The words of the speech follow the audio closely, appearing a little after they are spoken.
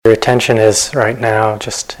your attention is right now,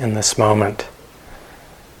 just in this moment.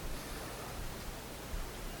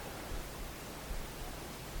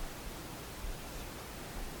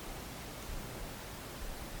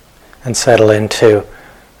 And settle into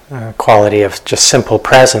a quality of just simple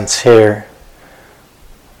presence here,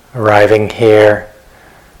 arriving here,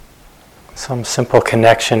 some simple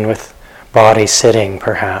connection with body sitting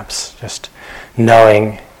perhaps, just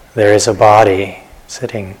knowing there is a body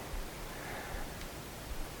sitting.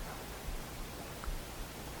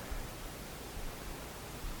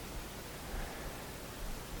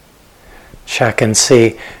 Check and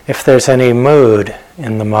see if there's any mood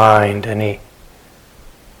in the mind, any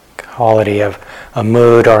quality of a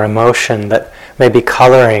mood or emotion that may be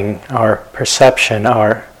coloring our perception,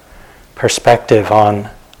 our perspective on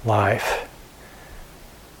life.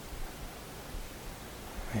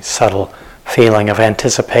 A subtle feeling of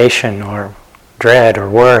anticipation or dread or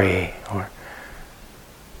worry or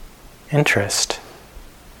interest.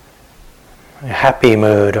 A happy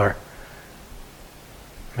mood, or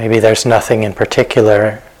maybe there's nothing in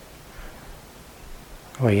particular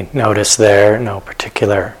we notice there, no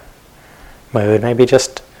particular mood, maybe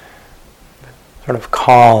just sort of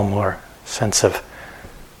calm or sense of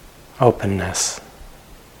openness.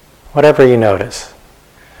 Whatever you notice.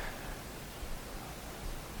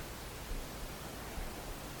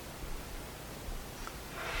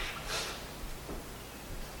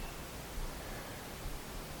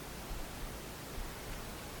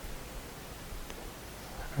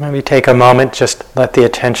 Maybe take a moment, just let the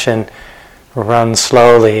attention run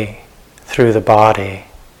slowly through the body.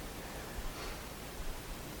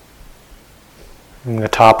 In the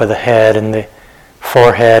top of the head and the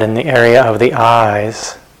forehead and the area of the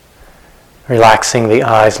eyes. Relaxing the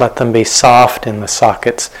eyes, let them be soft in the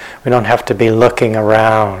sockets. We don't have to be looking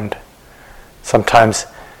around. Sometimes,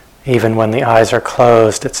 even when the eyes are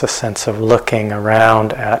closed, it's a sense of looking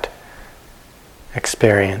around at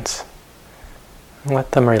experience.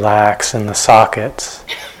 Let them relax in the sockets.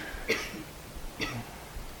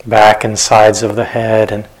 Back and sides of the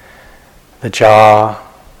head and the jaw.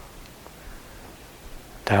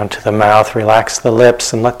 Down to the mouth, relax the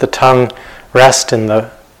lips and let the tongue rest in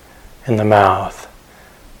the mouth.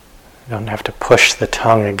 You don't have to push the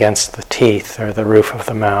tongue against the teeth or the roof of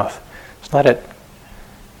the mouth. Just let it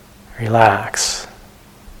relax.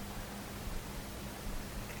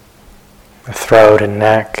 The throat and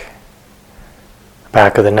neck, the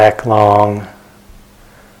back of the neck long,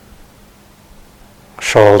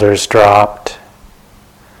 shoulders dropped.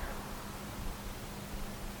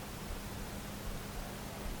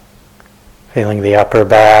 Feeling the upper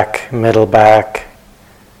back, middle back,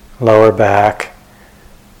 lower back.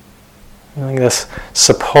 Feeling this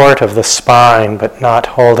support of the spine, but not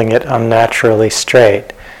holding it unnaturally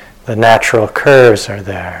straight. The natural curves are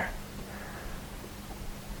there.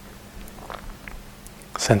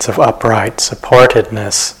 Sense of upright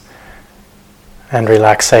supportedness and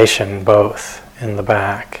relaxation both in the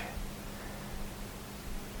back.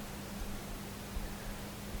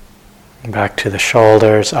 Back to the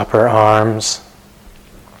shoulders, upper arms,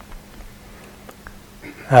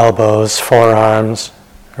 elbows, forearms,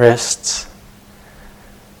 wrists,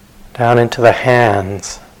 down into the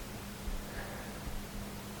hands.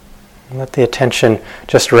 And let the attention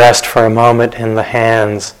just rest for a moment in the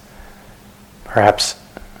hands, perhaps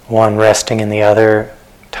one resting in the other,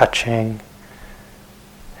 touching,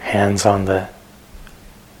 hands on the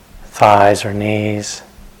thighs or knees.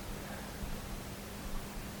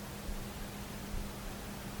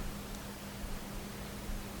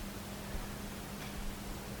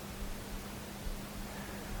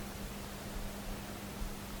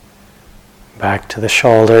 Back to the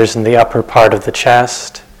shoulders and the upper part of the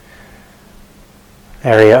chest,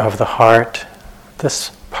 area of the heart.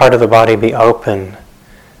 This part of the body be open,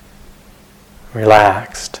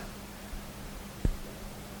 relaxed.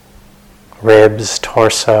 Ribs,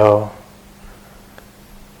 torso,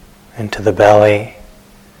 into the belly.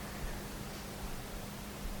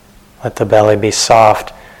 Let the belly be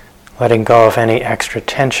soft, letting go of any extra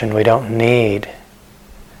tension we don't need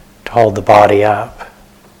to hold the body up.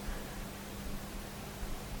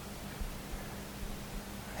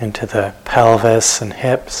 Into the pelvis and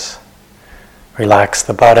hips. Relax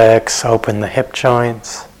the buttocks, open the hip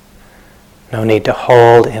joints. No need to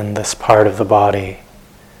hold in this part of the body.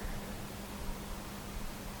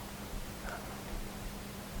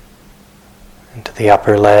 Into the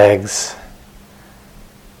upper legs,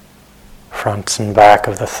 fronts and back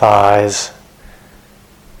of the thighs,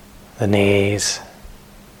 the knees,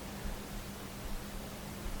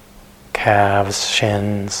 calves,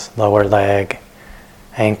 shins, lower leg,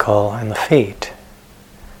 ankle, and the feet.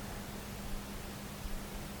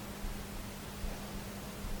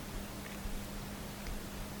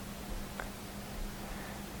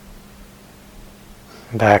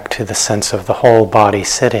 back to the sense of the whole body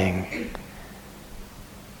sitting.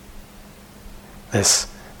 This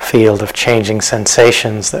field of changing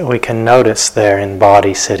sensations that we can notice there in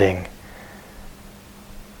body sitting.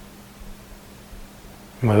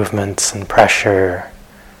 Movements and pressure,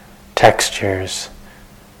 textures,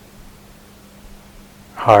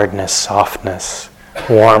 hardness, softness,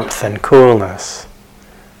 warmth and coolness.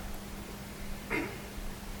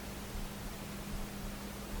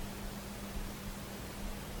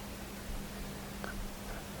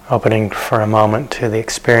 Opening for a moment to the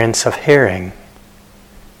experience of hearing.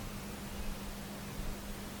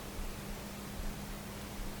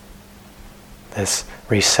 This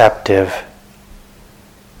receptive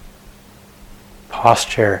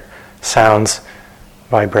posture, sounds,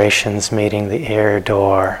 vibrations meeting the ear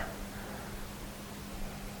door.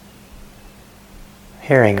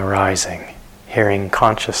 Hearing arising, hearing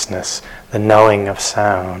consciousness, the knowing of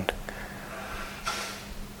sound.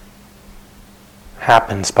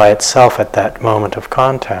 Happens by itself at that moment of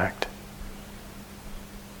contact.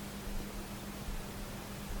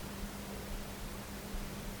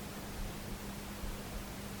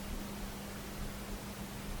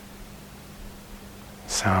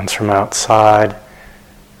 Sounds from outside,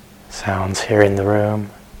 sounds here in the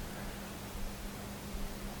room,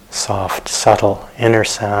 soft, subtle inner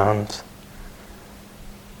sounds.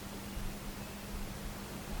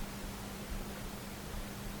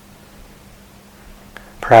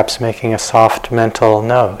 Perhaps making a soft mental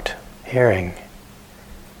note, hearing.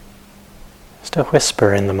 Just a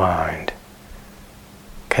whisper in the mind,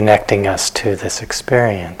 connecting us to this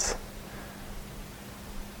experience.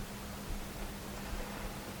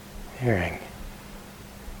 Hearing.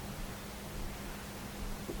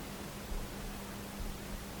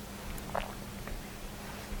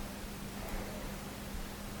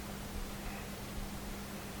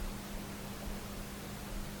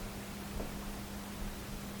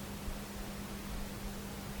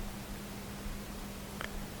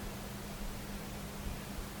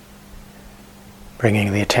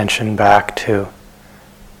 Bringing the attention back to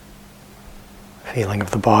feeling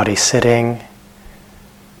of the body sitting,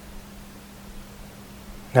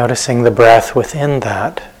 noticing the breath within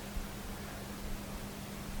that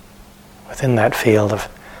field of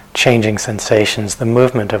changing sensations, the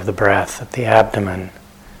movement of the breath at the abdomen,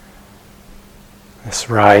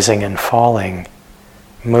 this rising and falling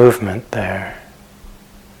movement there.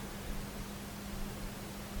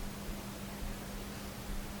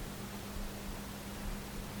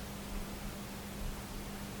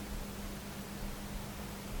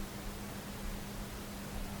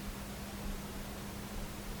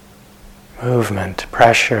 Movement,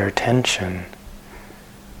 pressure, tension,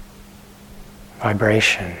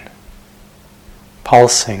 vibration,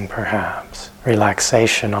 pulsing perhaps,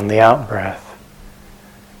 relaxation on the out-breath.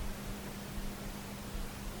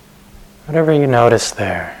 Whatever you notice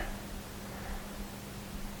there.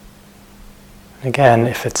 Again,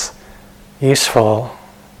 if it's useful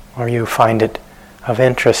or you find it of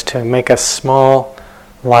interest to make a small,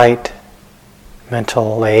 light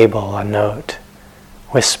mental label, a note,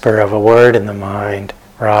 whisper of a word in the mind,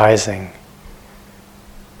 rising,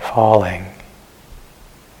 falling,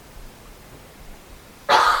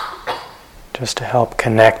 just to help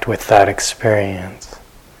connect with that experience.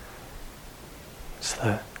 It's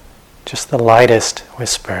just the lightest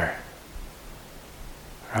whisper,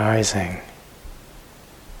 rising,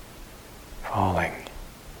 falling.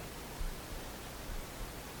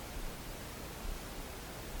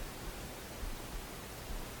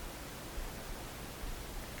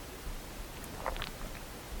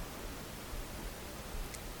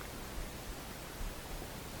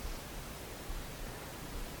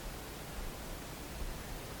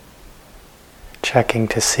 Checking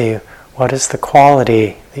to see what is the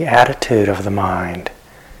quality, the attitude of the mind.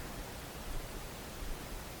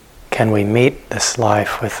 Can we meet this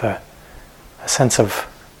life with a sense of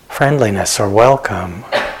friendliness or welcome?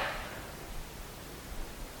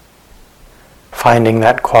 Finding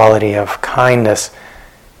that quality of kindness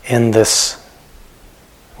in this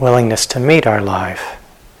willingness to meet our life,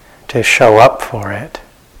 to show up for it,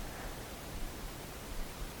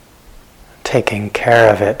 taking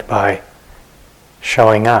care of it by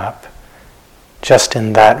showing up, just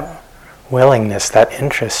in that willingness, that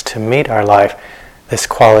interest to meet our life, this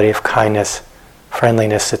quality of kindness,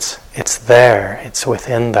 friendliness, it's there, it's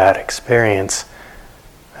within that experience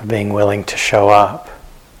of being willing to show up.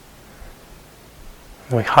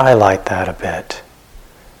 And we highlight that a bit.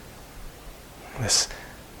 This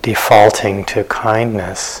defaulting to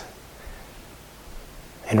kindness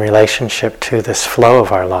in relationship to this flow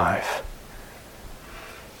of our life.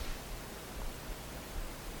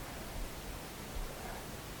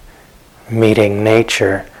 meeting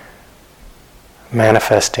nature,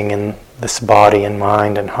 manifesting in this body and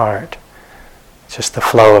mind and heart. It's just the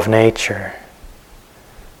flow of nature,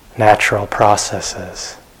 natural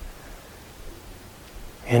processes,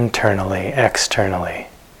 internally, externally.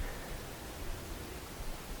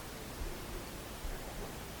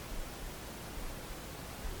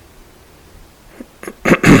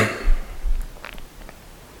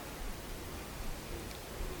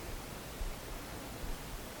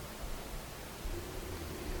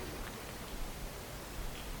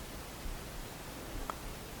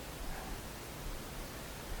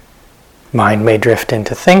 Mind may drift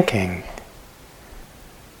into thinking.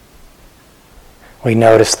 We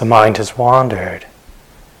notice the mind has wandered.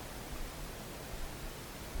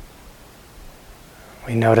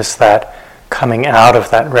 We notice that coming out of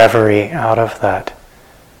that reverie, out of that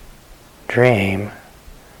dream.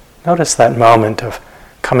 Notice that moment of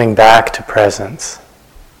coming back to presence.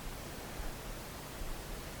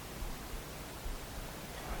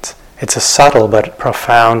 It's a subtle but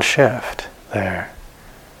profound shift there.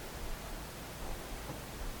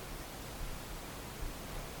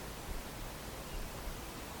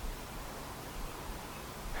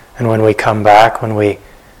 And when we come back, when we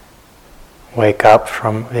wake up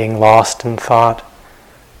from being lost in thought,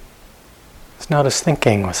 just notice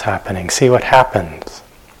thinking was happening. See what happens.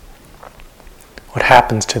 What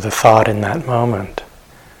happens to the thought in that moment?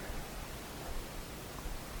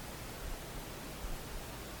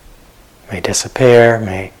 May disappear,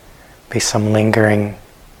 may be some lingering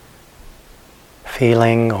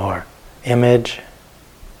feeling or image.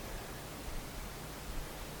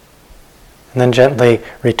 And then gently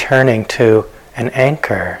returning to an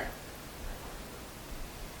anchor,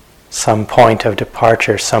 some point of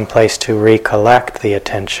departure, some place to recollect the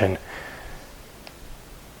attention.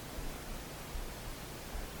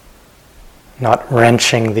 Not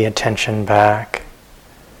wrenching the attention back,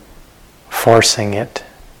 forcing it,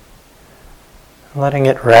 letting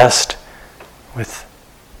it rest with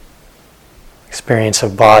experience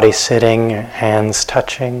of body sitting, hands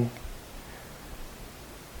touching,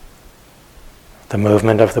 the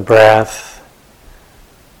movement of the breath,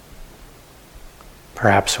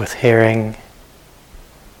 perhaps with hearing,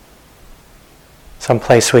 some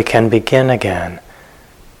place we can begin again,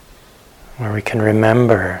 where we can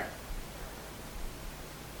remember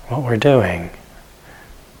what we're doing,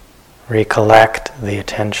 recollect the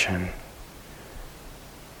attention.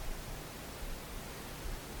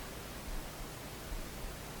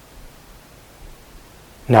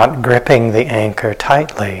 Not gripping the anchor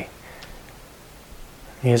tightly,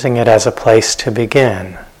 using it as a place to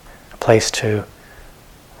begin, a place to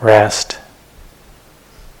rest,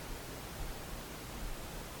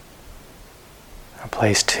 a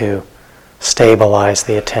place to stabilize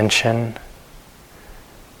the attention.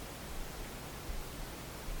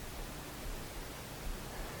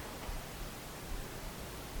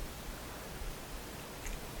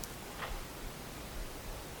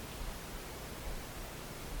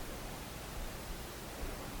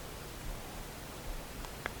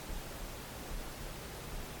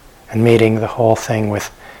 And meeting the whole thing with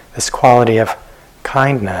this quality of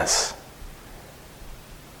kindness,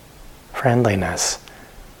 friendliness,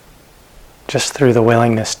 just through the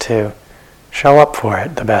willingness to show up for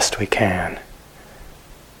it the best we can.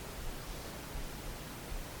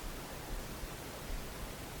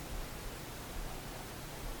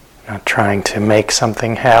 Not trying to make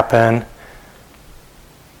something happen.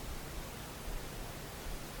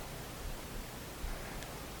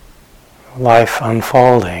 Life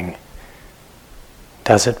unfolding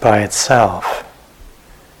does it by itself.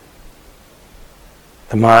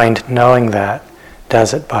 The mind, knowing that,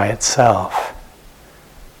 does it by itself.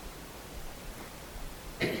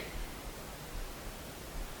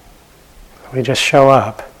 We just show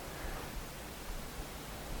up.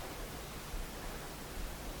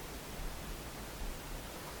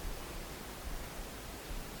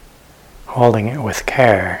 Holding it with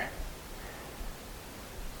care.